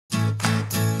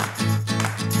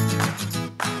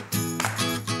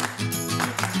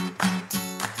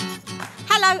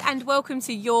Hello and welcome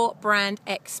to Your Brand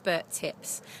Expert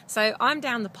Tips. So I'm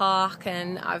down the park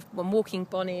and I'm walking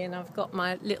Bonnie and I've got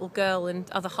my little girl and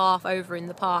other half over in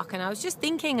the park, and I was just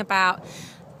thinking about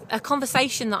a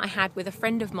conversation that I had with a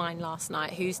friend of mine last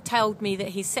night who's told me that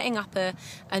he's setting up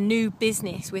a new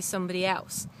business with somebody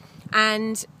else.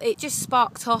 And it just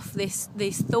sparked off these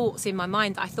thoughts in my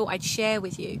mind that I thought I'd share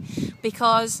with you,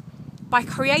 because by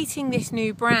creating this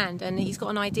new brand, and he's got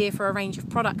an idea for a range of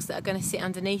products that are going to sit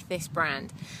underneath this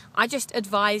brand, I just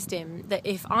advised him that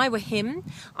if I were him,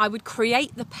 I would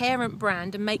create the parent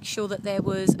brand and make sure that there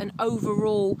was an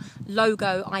overall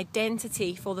logo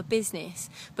identity for the business,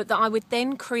 but that I would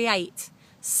then create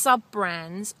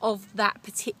sub-brands of that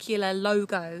particular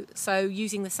logo, so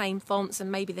using the same fonts and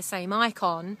maybe the same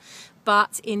icon,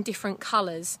 but in different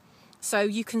colours. So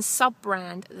you can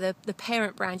sub-brand the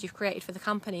parent brand you've created for the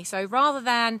company. So rather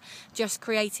than just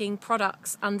creating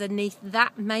products underneath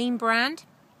that main brand,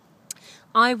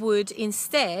 I would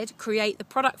instead create the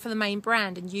product for the main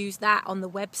brand and use that on the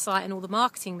website and all the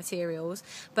marketing materials,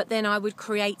 but then I would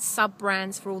create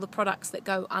sub-brands for all the products that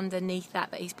go underneath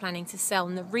that he's planning to sell.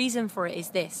 And the reason for it is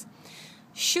this: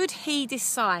 should he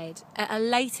decide at a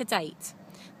later date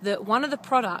that one of the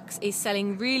products is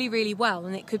selling really, really well,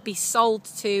 and it could be sold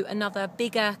to another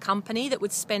bigger company that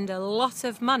would spend a lot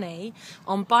of money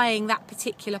on buying that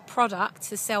particular product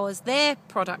to sell as their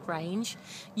product range,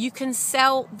 you can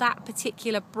sell that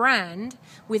particular brand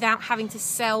without having to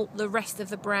sell the rest of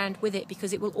the brand with it,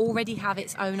 because it will already have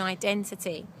its own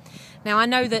identity. Now, I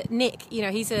know that Nick,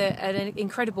 he's an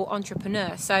incredible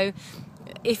entrepreneur. So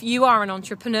if you are an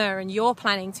entrepreneur and you're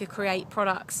planning to create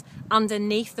products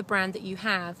underneath the brand that you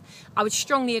have, I would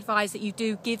strongly advise that you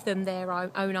do give them their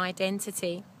own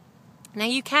identity. Now,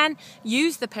 you can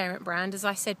use the parent brand, as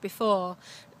I said before,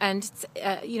 and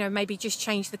maybe just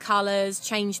change the colours,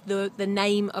 change the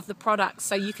name of the product,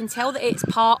 so you can tell that it's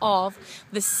part of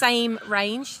the same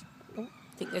range.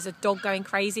 I think there's a dog going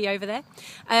crazy over there.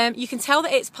 You can tell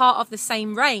that it's part of the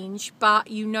same range, but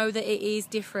you know that it is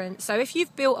different. So if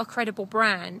you've built a credible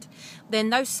brand, then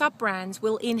those sub-brands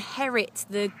will inherit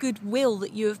the goodwill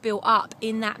that you have built up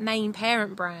in that main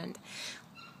parent brand.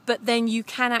 But then you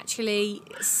can actually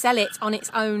sell it on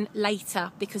its own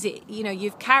later, because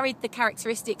you've carried the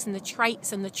characteristics and the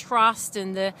traits and the trust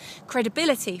and the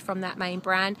credibility from that main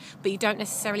brand, but you don't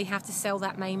necessarily have to sell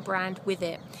that main brand with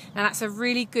it. Now, that's a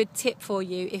really good tip for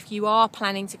you if you are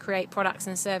planning to create products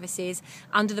and services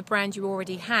under the brand you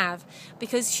already have,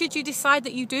 because should you decide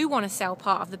that you do want to sell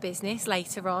part of the business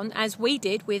later on, as we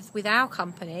did with our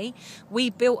company, we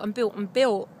built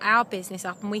our business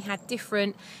up, and we had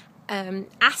different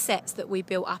assets that we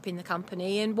built up in the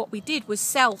company, and what we did was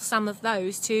sell some of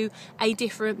those to a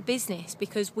different business,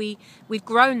 because we'd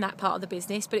grown that part of the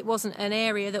business, but it wasn't an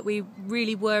area that we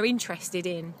really were interested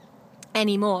in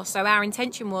anymore. So our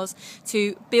intention was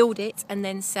to build it and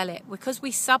then sell it. Because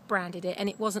we sub-branded it and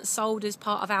it wasn't sold as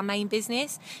part of our main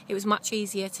business, it was much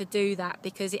easier to do that,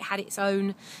 because it had its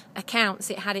own accounts,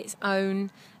 it had its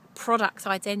own product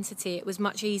identity. It was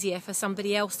much easier for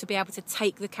somebody else to be able to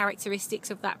take the characteristics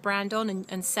of that brand on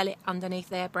and sell it underneath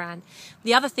their brand.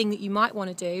 The other thing that you might want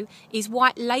to do is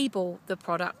white label the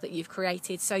product that you've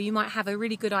created. So you might have a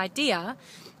really good idea,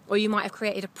 or you might have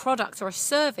created a product or a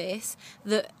service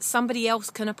that somebody else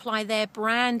can apply their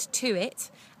brand to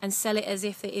it and sell it as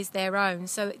if it is their own.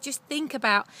 So just think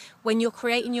about, when you're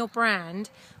creating your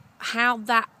brand, how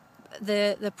that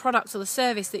the product or the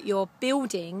service that you're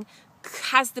building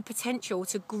has the potential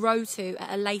to grow to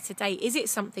at a later date. Is it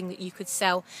something that you could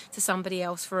sell to somebody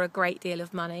else for a great deal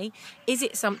of money? Is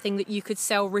it something that you could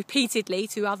sell repeatedly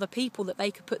to other people that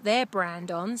they could put their brand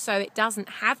on, so it doesn't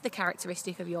have the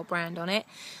characteristic of your brand on it?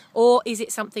 Or is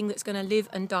it something that's going to live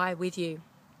and die with you?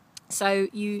 So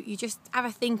you just have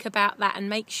a think about that, and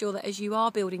make sure that as you are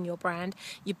building your brand,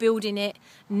 you're building it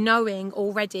knowing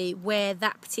already where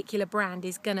that particular brand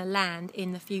is going to land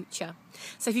in the future.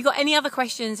 So if you've got any other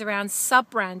questions around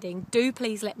sub-branding, do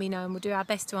please let me know, and we'll do our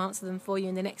best to answer them for you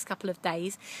in the next couple of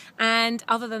days. And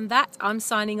other than that, I'm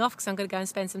signing off, because I'm going to go and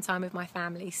spend some time with my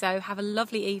family. So have a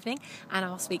lovely evening, and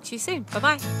I'll speak to you soon.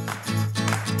 Bye-bye.